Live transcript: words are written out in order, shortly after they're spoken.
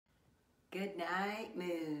Goodnight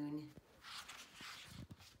Moon.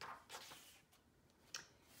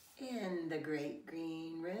 In the great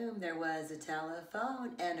green room, there was a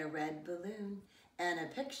telephone and a red balloon and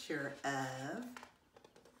a picture of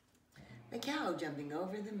the cow jumping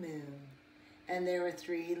over the moon. And there were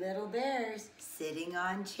 3 little bears sitting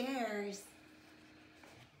on chairs.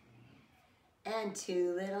 And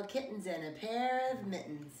 2 little kittens and a pair of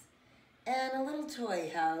mittens. And a little toy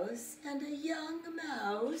house and a young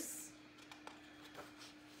mouse.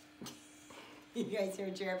 You guys hear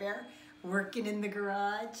Jare-Bear working in the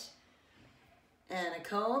garage? And a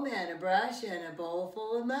comb and a brush and a bowl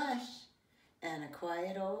full of mush. And a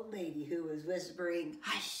quiet old lady who was whispering,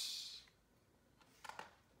 hush.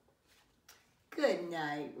 Good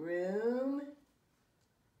night, room.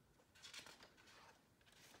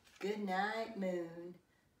 Good night, moon.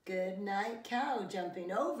 Good night, cow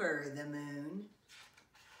jumping over the moon.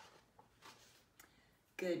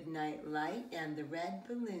 Good night, light and the red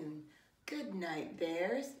balloon. Good night,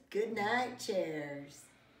 bears. Good night, chairs.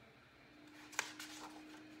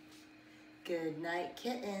 Good night,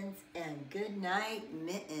 kittens, and good night,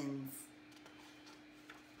 mittens.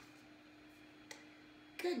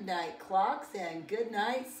 Good night, clocks, and good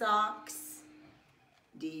night, socks.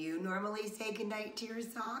 Do you normally say good night to your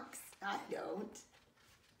socks? I don't.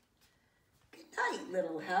 Good night,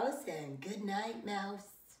 little house, and good night, mouse.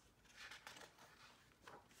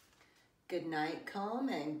 Good night, comb,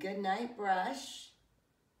 and good night, brush.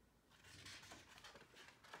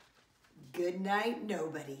 Good night,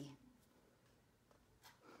 nobody.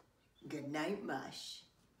 Good night, mush.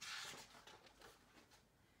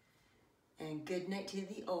 And good night to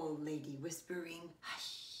the old lady whispering,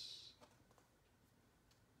 hush.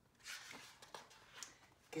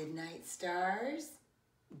 Good night, stars.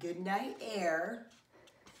 Good night, air.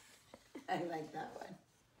 I like that one.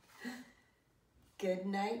 Good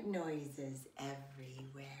night, noises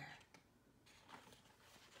everywhere.